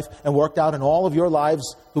own life and worked out in all of your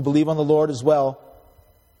lives who believe on the Lord as well.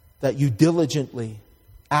 That you diligently,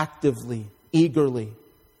 actively, eagerly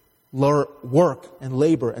work and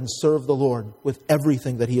labor and serve the Lord with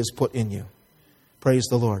everything that He has put in you. Praise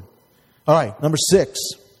the Lord. All right, number 6.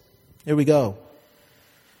 Here we go.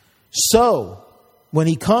 So, when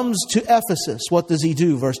he comes to Ephesus, what does he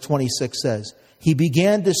do? Verse 26 says, he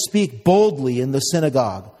began to speak boldly in the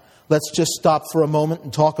synagogue. Let's just stop for a moment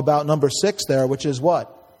and talk about number 6 there, which is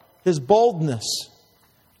what? His boldness.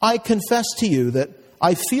 I confess to you that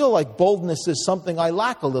I feel like boldness is something I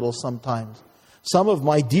lack a little sometimes. Some of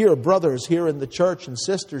my dear brothers here in the church and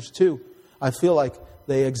sisters too, I feel like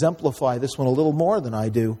they exemplify this one a little more than I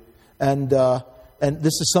do. And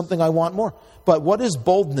this is something I want more. But what is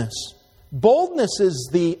boldness? Boldness is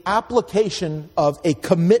the application of a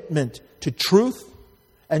commitment to truth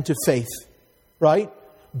and to faith, right?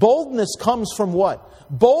 Boldness comes from what?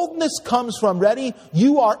 Boldness comes from, ready?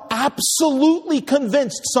 You are absolutely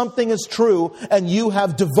convinced something is true and you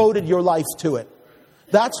have devoted your life to it.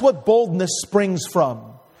 That's what boldness springs from.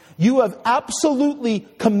 You have absolutely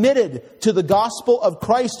committed to the gospel of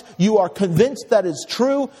Christ. You are convinced that it's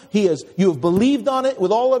true. You have believed on it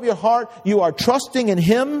with all of your heart. You are trusting in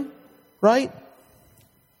Him, right?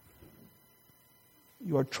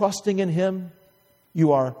 You are trusting in Him.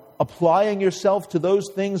 You are applying yourself to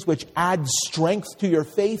those things which add strength to your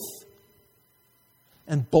faith.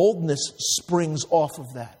 And boldness springs off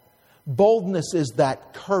of that. Boldness is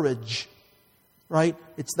that courage, right?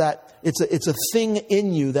 It's a thing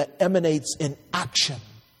in you that emanates in action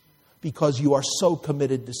because you are so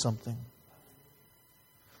committed to something.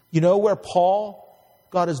 You know where Paul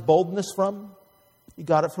got his boldness from? He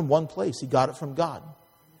got it from one place. He got it from God.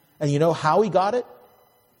 And you know how he got it?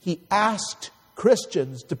 He asked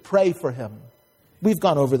Christians to pray for him. We've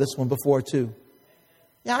gone over this one before too.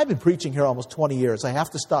 Yeah, I've been preaching here almost 20 years. I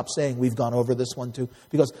have to stop saying we've gone over this one too,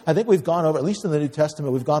 because I think we've gone over, at least in the New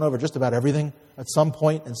Testament, we've gone over just about everything at some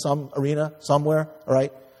point in some arena, somewhere, all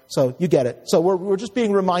right? So you get it. So we're just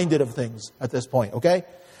being reminded of things at this point, okay?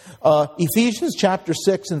 Ephesians chapter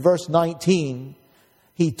 6 and verse 19,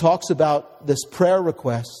 he talks about this prayer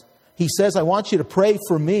request. He says, I want you to pray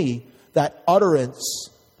for me that utterance,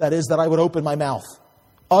 that is, that I would open my mouth.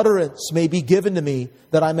 Utterance may be given to me,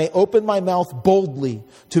 that I may open my mouth boldly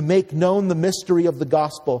to make known the mystery of the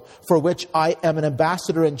gospel, for which I am an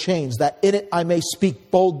ambassador in chains, that in it I may speak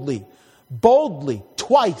boldly. Boldly,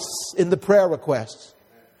 twice in the prayer requests.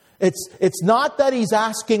 It's not that he's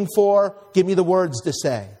asking for, give me the words to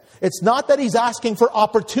say. It's not that he's asking for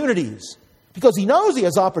opportunities, because he knows he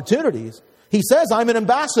has opportunities. He says, I'm an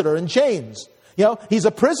ambassador in chains. You know, he's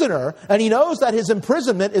a prisoner, and he knows that his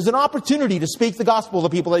imprisonment is an opportunity to speak the gospel to the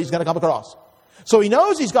people that he's going to come across. So he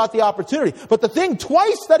knows he's got the opportunity. But the thing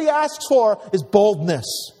twice that he asks for is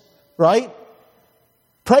boldness, right?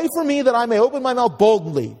 Pray for me that I may open my mouth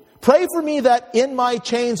boldly. Pray for me that in my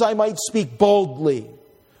chains I might speak boldly.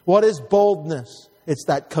 What is boldness? It's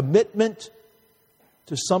that commitment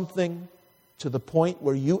to something to the point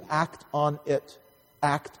where you act on it,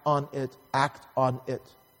 act on it, act on it.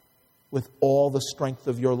 With all the strength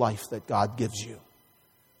of your life that God gives you.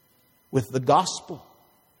 With the gospel.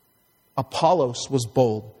 Apollos was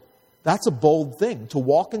bold. That's a bold thing. To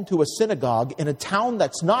walk into a synagogue in a town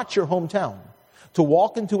that's not your hometown. To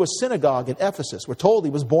walk into a synagogue in Ephesus. We're told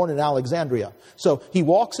he was born in Alexandria. So he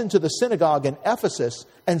walks into the synagogue in Ephesus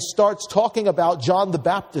and starts talking about John the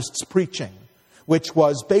Baptist's preaching, which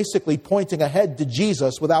was basically pointing ahead to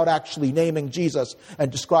Jesus without actually naming Jesus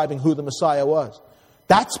and describing who the Messiah was.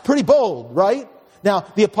 That's pretty bold, right? Now,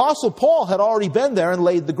 the Apostle Paul had already been there and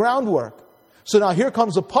laid the groundwork. So now here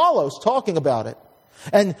comes Apollos talking about it.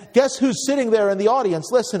 And guess who's sitting there in the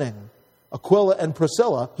audience listening? Aquila and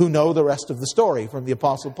Priscilla, who know the rest of the story from the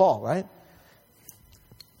Apostle Paul, right?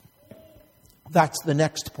 That's the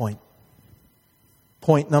next point.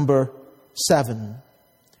 Point number 7.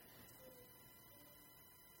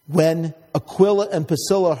 When Aquila and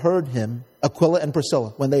Priscilla,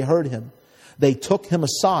 when they heard him, they took him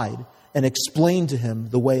aside and explained to him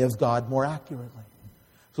the way of God more accurately.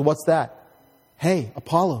 So what's that? Hey,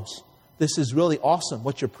 Apollos, this is really awesome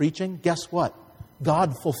what you're preaching. Guess what?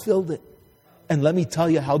 God fulfilled it. And let me tell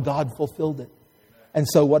you how God fulfilled it. And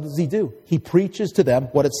so what does he do? He preaches to them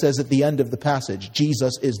what it says at the end of the passage.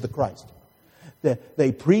 Jesus is the Christ.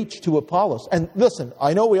 They preach to Apollos. And listen,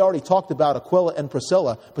 I know we already talked about Aquila and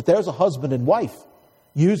Priscilla, but there's a husband and wife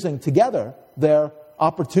using together their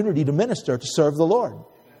opportunity to minister, to serve the Lord.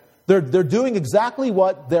 They're doing exactly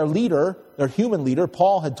what their leader, their human leader,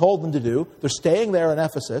 Paul had told them to do. They're staying there in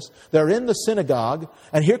Ephesus. They're in the synagogue.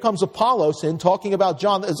 And here comes Apollos in talking about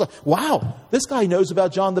John. It's like, wow, this guy knows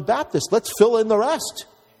about John the Baptist. Let's fill in the rest.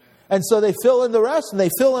 And so they fill in the rest, and they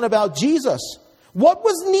fill in about Jesus. What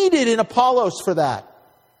was needed in Apollos for that?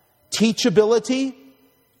 Teachability,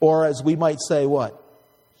 or as we might say, what?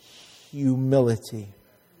 Humility.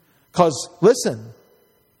 Because, listen,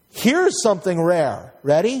 here's something rare.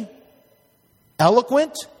 Ready?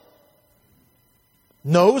 Eloquent,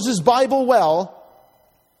 knows his Bible well,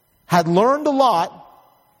 had learned a lot,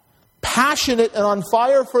 passionate and on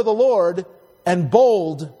fire for the Lord, and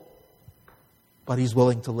bold, but he's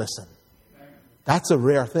willing to listen. That's a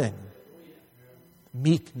rare thing.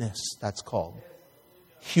 Meekness, that's called.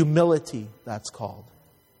 Humility, that's called.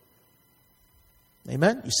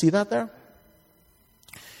 Amen? You see that there?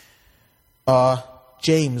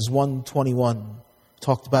 James 1:21.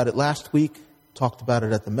 Talked about it last week. Talked about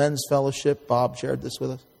it at the men's fellowship. Bob shared this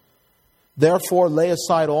with us. Therefore, lay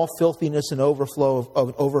aside all filthiness and overflow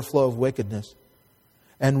of wickedness,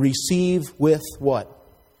 and receive with what?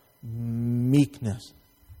 Meekness.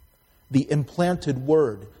 The implanted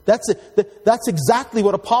word. That's exactly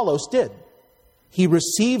what Apollos did. He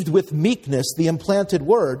received with meekness the implanted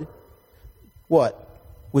word. What?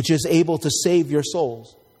 Which is able to save your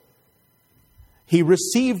souls. He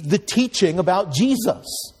received the teaching about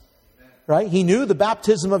Jesus. Right? He knew the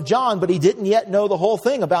baptism of John, but he didn't yet know the whole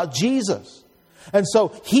thing about Jesus. And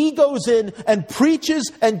so he goes in and preaches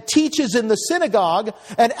and teaches in the synagogue.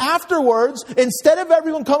 And afterwards, instead of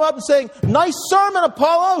everyone come up and saying, nice sermon,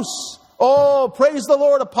 Apollos. Oh, praise the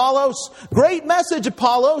Lord, Apollos. Great message,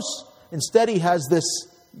 Apollos. Instead, he has this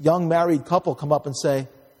young married couple come up and say,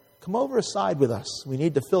 come over aside with us. We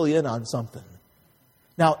need to fill you in on something.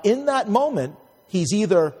 Now, in that moment, he's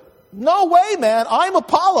either, no way, man, I'm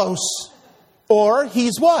Apollos. Or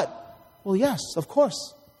he's what? Well, yes, of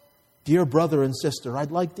course. Dear brother and sister, I'd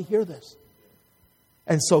like to hear this.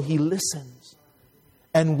 And so he listens.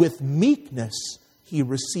 And with meekness, he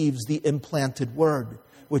receives the implanted word,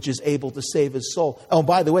 which is able to save his soul. Oh,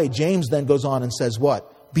 by the way, James then goes on and says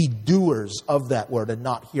what? Be doers of that word and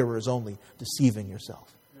not hearers only, deceiving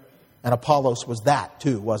yourself. And Apollos was that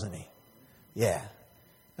too, wasn't he? Yeah.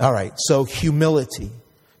 All right, so humility.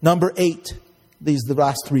 Number 8. The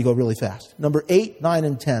last 3 go really fast. Number 8, 9,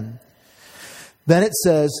 and 10. Then it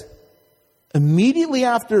says, immediately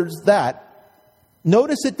after that,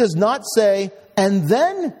 notice it does not say, and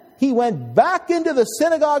then he went back into the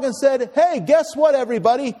synagogue and said, hey, guess what,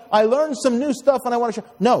 everybody? I learned some new stuff and I want to show.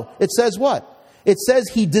 No, it says what? It says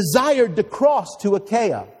he desired to cross to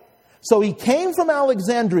Achaia. So he came from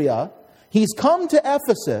Alexandria. He's come to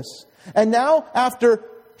Ephesus. And now after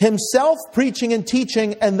himself preaching and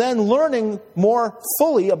teaching and then learning more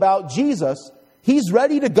fully about Jesus, he's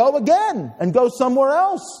ready to go again and go somewhere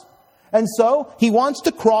else. And so he wants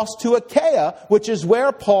to cross to Achaia, which is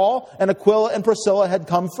where Paul and Aquila and Priscilla had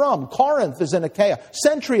come from. Corinth is in Achaia.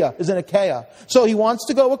 Centuria is in Achaia. So he wants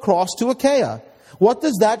to go across to Achaia. What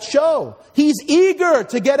does that show? He's eager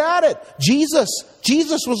to get at it. Jesus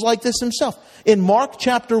was like this himself. In Mark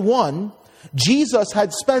chapter 1, Jesus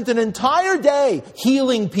had spent an entire day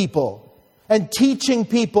healing people and teaching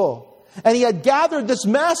people. And he had gathered this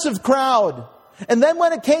massive crowd. And then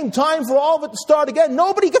when it came time for all of it to start again,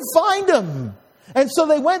 nobody could find him. And so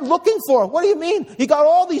they went looking for him. What do you mean? He got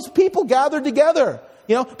all these people gathered together.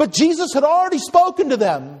 But Jesus had already spoken to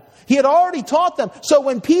them. He had already taught them. So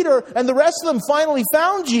when Peter and the rest of them finally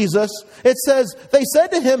found Jesus, it says, they said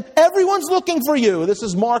to him, everyone's looking for you. This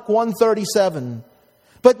is Mark 1:37.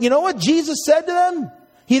 But you know what Jesus said to them?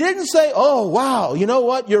 He didn't say, oh, wow, you know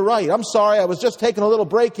what? You're right. I'm sorry. I was just taking a little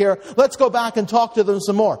break here. Let's go back and talk to them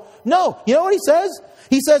some more. No. You know what he says?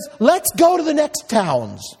 He says, let's go to the next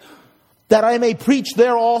towns that I may preach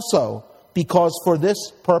there also, because for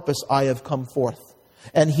this purpose I have come forth.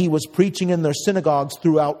 And he was preaching in their synagogues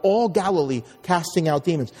throughout all Galilee, casting out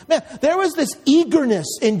demons. Man, there was this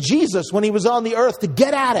eagerness in Jesus when he was on the earth to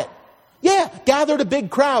get at it. Yeah, gathered a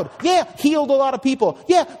big crowd. Yeah, healed a lot of people.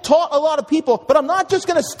 Yeah, taught a lot of people. But I'm not just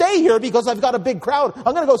going to stay here because I've got a big crowd.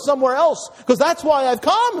 I'm going to go somewhere else because that's why I've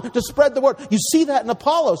come, to spread the word. You see that in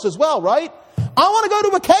Apollos as well, right? I want to go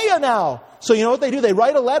to Achaia now. So you know what they do? They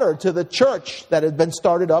write a letter to the church that had been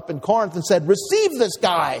started up in Corinth and said, receive this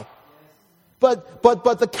guy. But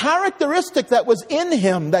the characteristic that was in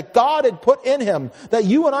him, that God had put in him, that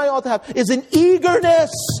you and I ought to have, is an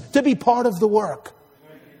eagerness to be part of the work.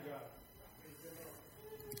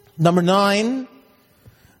 Number 9,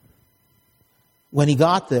 when he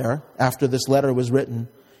got there, after this letter was written,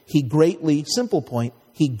 he greatly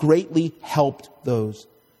greatly helped those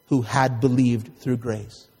who had believed through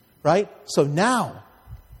grace. Right? So now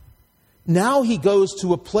he goes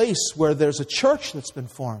to a place where there's a church that's been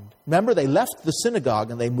formed. Remember, they left the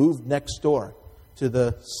synagogue and they moved next door to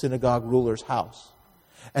the synagogue ruler's house.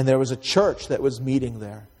 And there was a church that was meeting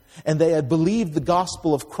there. And they had believed the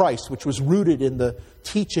gospel of Christ, which was rooted in the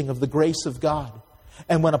teaching of the grace of God.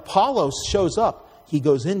 And when Apollos shows up, he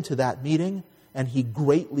goes into that meeting and he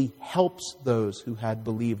greatly helps those who had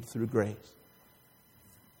believed through grace.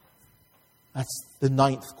 That's the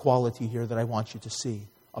 9th quality here that I want you to see.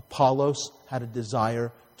 Apollos had a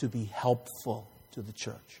desire to be helpful to the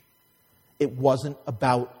church. It wasn't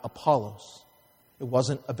about Apollos. It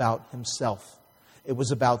wasn't about himself. It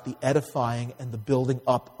was about the edifying and the building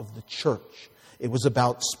up of the church. It was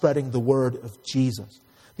about spreading the word of Jesus.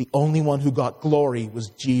 The only one who got glory was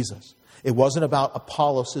Jesus. It wasn't about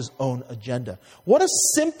Apollos' own agenda. What a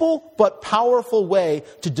simple but powerful way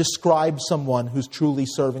to describe someone who's truly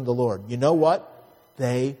serving the Lord. You know what?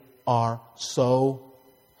 They are so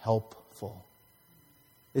helpful.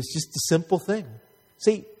 It's just a simple thing.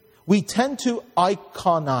 See, we tend to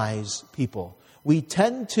iconize people. We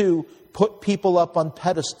tend to put people up on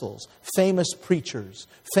pedestals, famous preachers,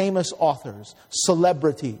 famous authors,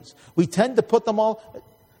 celebrities. We tend to put them all...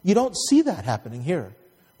 You don't see that happening here.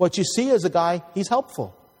 What you see is a guy, he's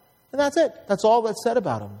helpful. And that's it. That's all that's said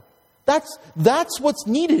about him. That's what's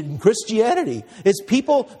needed in Christianity. It's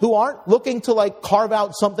people who aren't looking to carve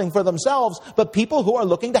out something for themselves, but people who are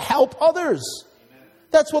looking to help others. Amen.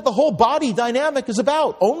 That's what the whole body dynamic is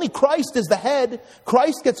about. Only Christ is the head.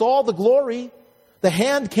 Christ gets all the glory. The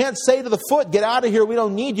hand can't say to the foot, get out of here, we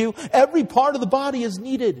don't need you. Every part of the body is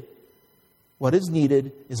needed. What is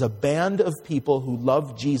needed is a band of people who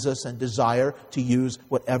love Jesus and desire to use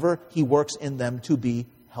whatever He works in them to be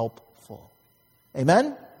helpful.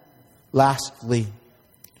 Amen? Lastly,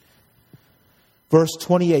 verse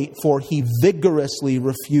 28, for he vigorously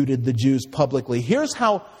refuted the Jews publicly. Here's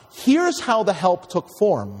how the help took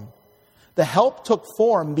form. The help took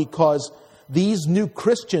form because these new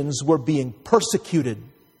Christians were being persecuted.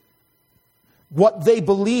 What they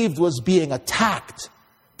believed was being attacked.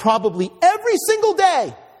 Probably every single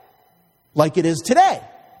day, like it is today,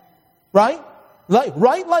 right?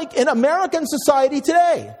 Like in American society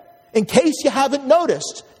today. In case you haven't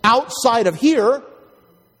noticed, outside of here,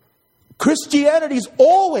 Christianity's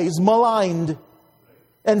always maligned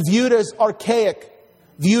and viewed as archaic,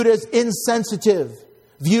 viewed as insensitive,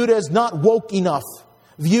 viewed as not woke enough,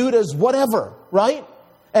 viewed as whatever, right?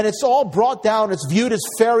 And it's all brought down, it's viewed as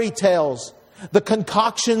fairy tales. The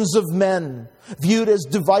concoctions of men, viewed as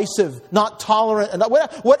divisive, not tolerant, and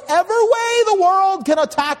whatever way the world can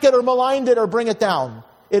attack it or malign it or bring it down.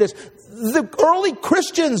 It is. The early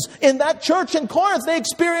Christians in that church in Corinth, they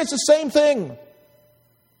experienced the same thing.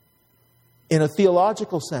 In a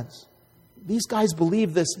theological sense. These guys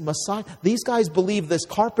believe this Messiah. These guys believe this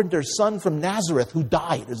carpenter's son from Nazareth who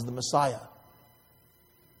died is the Messiah.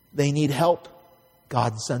 They need help.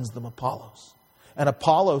 God sends them Apollos. And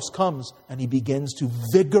Apollos comes and he begins to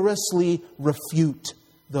vigorously refute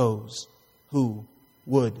those who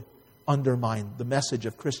would undermine the message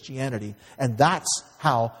of Christianity. And that's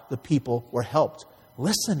how the people were helped.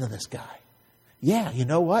 Listen to this guy. Yeah, you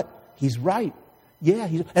know what? He's right. Yeah,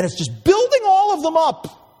 and it's just building all of them up.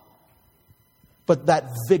 But that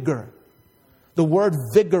vigor, the word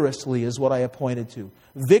vigorously is what I have pointed to.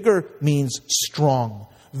 Vigor means strong.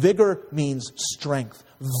 Vigor means strength.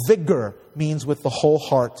 Vigor means with the whole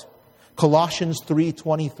heart. Colossians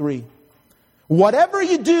 3:23. Whatever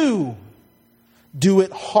you do, do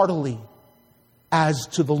it heartily, as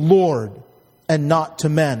to the Lord and not to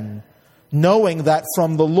men, knowing that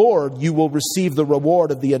from the Lord you will receive the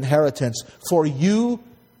reward of the inheritance, for you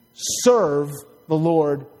serve the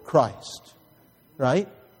Lord Christ. Right?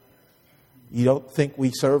 You don't think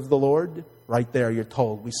we serve the Lord? Right there you're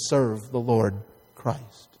told we serve the Lord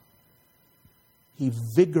Christ. He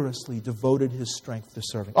vigorously devoted his strength to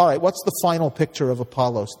serving. All right, what's the final picture of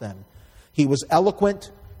Apollos then? He was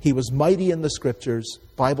eloquent. He was mighty in the Scriptures,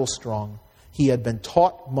 Bible strong. He had been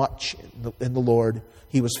taught much in the Lord.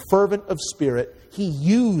 He was fervent of spirit. He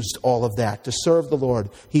used all of that to serve the Lord.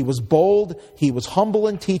 He was bold. He was humble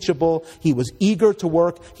and teachable. He was eager to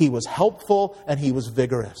work. He was helpful, and he was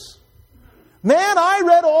vigorous. Man, I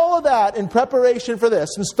read all of that in preparation for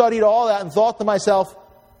this and studied all that and thought to myself,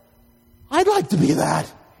 I'd like to be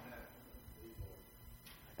that.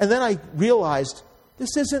 And then I realized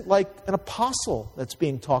this isn't like an apostle that's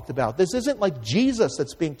being talked about. This isn't like Jesus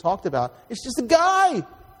that's being talked about. It's just a guy.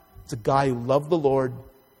 It's a guy who loved the Lord,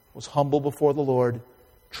 was humble before the Lord,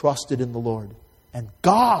 trusted in the Lord. And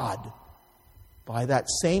God, by that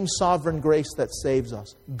same sovereign grace that saves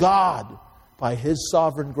us, God, by His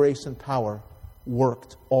sovereign grace and power,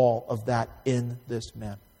 worked all of that in this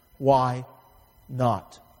man. Why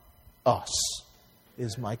not us,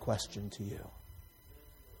 is my question to you.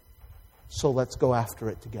 So let's go after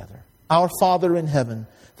it together. Our Father in heaven,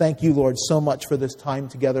 thank you, Lord, so much for this time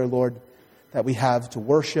together, Lord, that we have to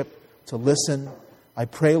worship, to listen. I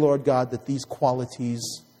pray, Lord God, that these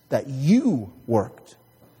qualities that you worked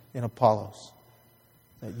in Apollos,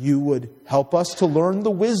 that you would help us to learn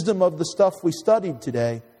the wisdom of the stuff we studied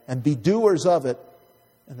today and be doers of it,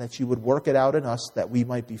 and that you would work it out in us that we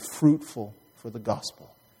might be fruitful for the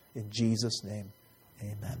gospel. In Jesus' name,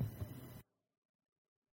 amen.